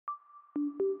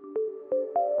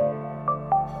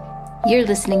You're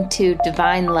listening to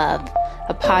Divine Love,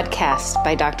 a podcast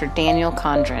by Dr. Daniel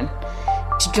Condren.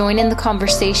 To join in the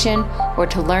conversation or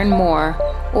to learn more,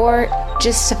 or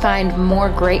just to find more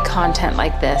great content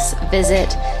like this, visit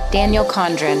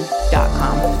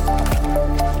danielcondren.com.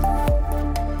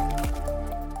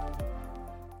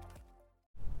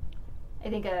 I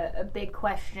think a big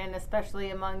question,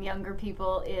 especially among younger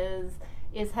people,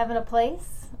 is heaven a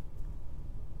place?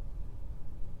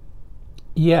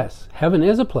 Yes, heaven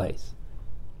is a place,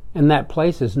 and that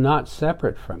place is not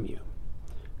separate from you.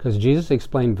 Because Jesus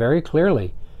explained very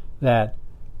clearly that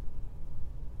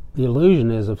the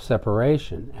illusion is of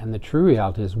separation, and the true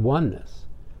reality is oneness.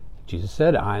 Jesus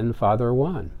said, I and the Father are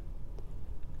one.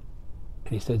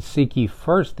 And he said, seek ye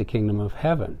first the kingdom of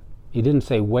heaven. He didn't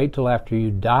say, wait till after you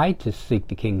die to seek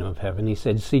the kingdom of heaven. He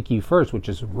said, seek ye first, which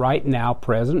is right now,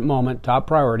 present moment, top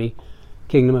priority,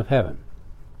 kingdom of heaven.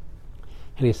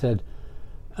 And he said,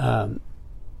 the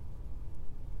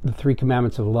three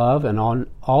commandments of love, and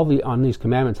on these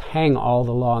commandments hang all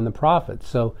the law and the prophets.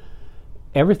 So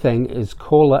everything is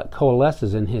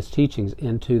coalesces in his teachings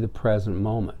into the present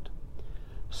moment.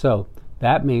 So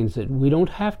that means that we don't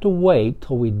have to wait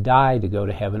till we die to go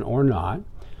to heaven or not.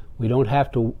 We don't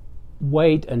have to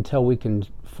wait until we can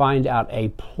find out a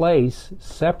place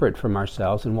separate from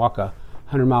ourselves and walk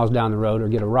 100 miles down the road, or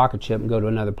get a rocket ship and go to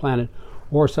another planet,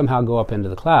 or somehow go up into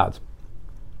the clouds.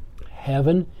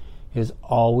 Heaven is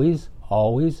always,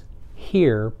 always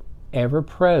here, ever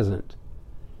present.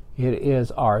 It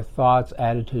is our thoughts,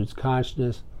 attitudes,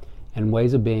 consciousness, and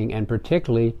ways of being, and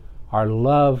particularly our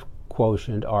love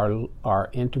quotient, our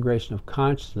integration of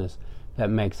consciousness, that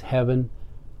makes heaven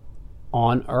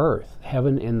on earth,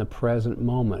 heaven in the present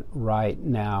moment, right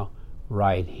now,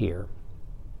 right here.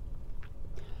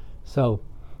 So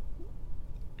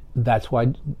that's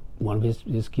why one of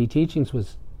his key teachings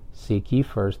was, seek ye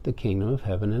first the kingdom of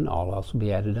heaven, and all else will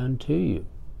be added unto you.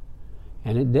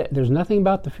 And there's nothing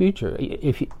about the future.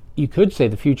 If you could say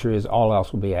the future is all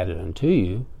else will be added unto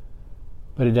you,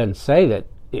 but it doesn't say that.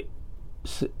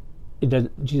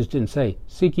 Jesus didn't say,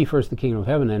 seek ye first the kingdom of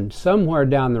heaven, and somewhere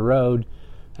down the road,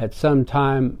 at some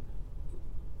time,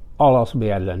 all else will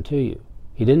be added unto you.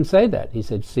 He didn't say that. He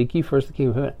said, seek ye first the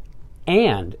kingdom of heaven,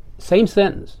 and, same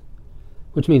sentence,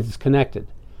 which means it's connected.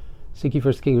 Seek ye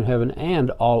first the kingdom of heaven,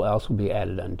 and all else will be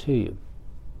added unto you.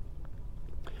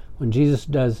 When Jesus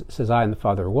says, I and the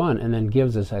Father are one, and then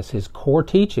gives us as his core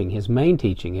teaching, his main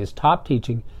teaching, his top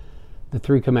teaching, the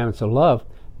three commandments of love,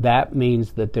 that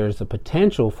means that there's a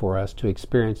potential for us to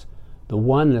experience the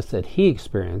oneness that he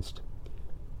experienced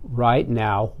right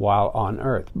now while on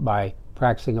earth, by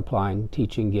practicing, applying,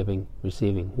 teaching, giving,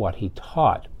 receiving what he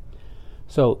taught.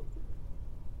 So,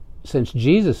 since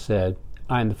Jesus said,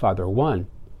 I and the Father are one,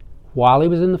 while he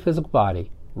was in the physical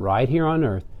body, right here on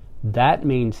earth, that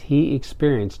means he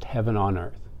experienced heaven on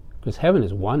earth. Because heaven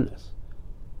is oneness.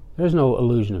 There's no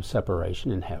illusion of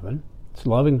separation in heaven. It's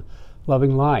loving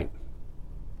light.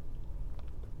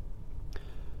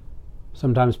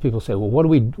 Sometimes people say, well, what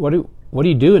do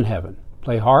you do in heaven?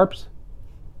 Play harps?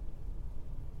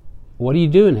 What do you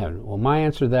do in heaven? Well, my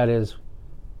answer to that is,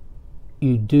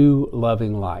 you do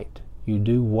loving light. You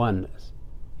do oneness.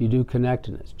 You do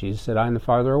connectedness. Jesus said, I and the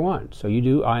Father are one. So you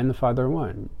do, I and the Father are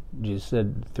one. Jesus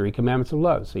said, three commandments of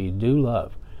love. So you do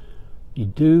love. You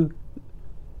do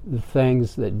the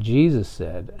things that Jesus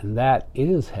said, and that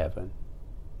is heaven.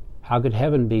 How could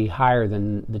heaven be higher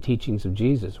than the teachings of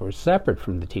Jesus, or separate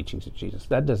from the teachings of Jesus?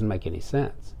 That doesn't make any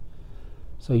sense.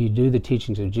 So you do the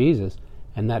teachings of Jesus,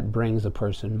 and that brings a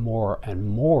person more and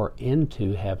more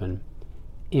into heaven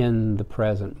in the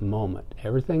present moment.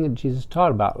 Everything that Jesus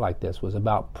taught about like this was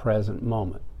about present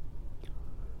moment.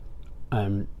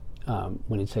 When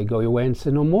he'd say, go your way and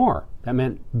sin no more, that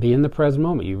meant be in the present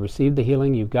moment. You received the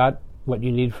healing, you've got what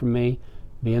you need from me,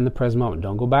 be in the present moment.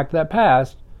 Don't go back to that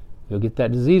past, you'll get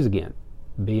that disease again.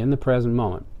 Be in the present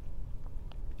moment.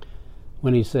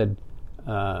 When he said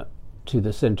to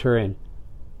the centurion,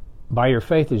 by your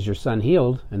faith is your son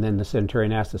healed, and then the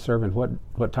centurion asked the servant,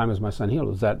 what time is my son healed?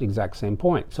 It was that exact same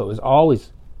point. So it was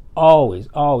always, always,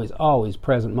 always, always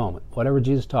present moment. Whatever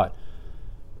Jesus taught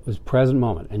was present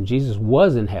moment. And Jesus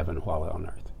was in heaven while on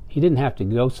earth. He didn't have to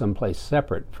go someplace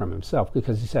separate from himself,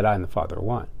 because he said, I and the Father are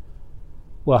one.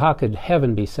 Well, how could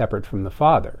heaven be separate from the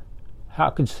Father?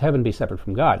 How could heaven be separate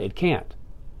from God? It can't.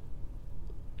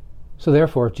 So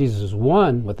therefore, if Jesus is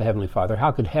one with the Heavenly Father,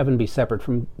 how could heaven be separate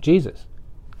from Jesus?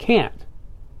 Can't.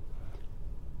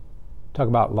 Talk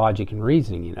about logic and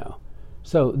reasoning, you know.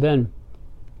 So then,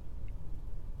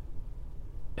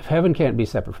 if heaven can't be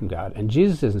separate from God, and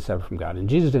Jesus isn't separate from God, and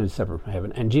Jesus isn't separate from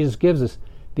heaven, and Jesus gives us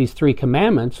these 3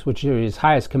 commandments, which are his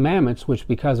highest commandments, which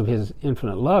because of his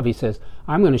infinite love, he says,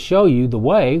 I'm going to show you the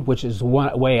way, which is the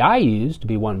way I use to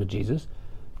be one with Jesus,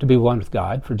 to be one with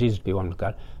God, for Jesus to be one with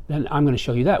God. Then I'm going to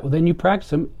show you that. Well, then you practice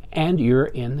them, and you're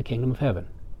in the kingdom of heaven.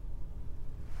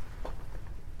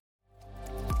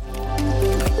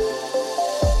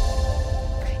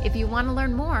 If you want to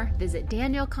learn more, visit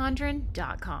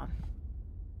danielcondren.com.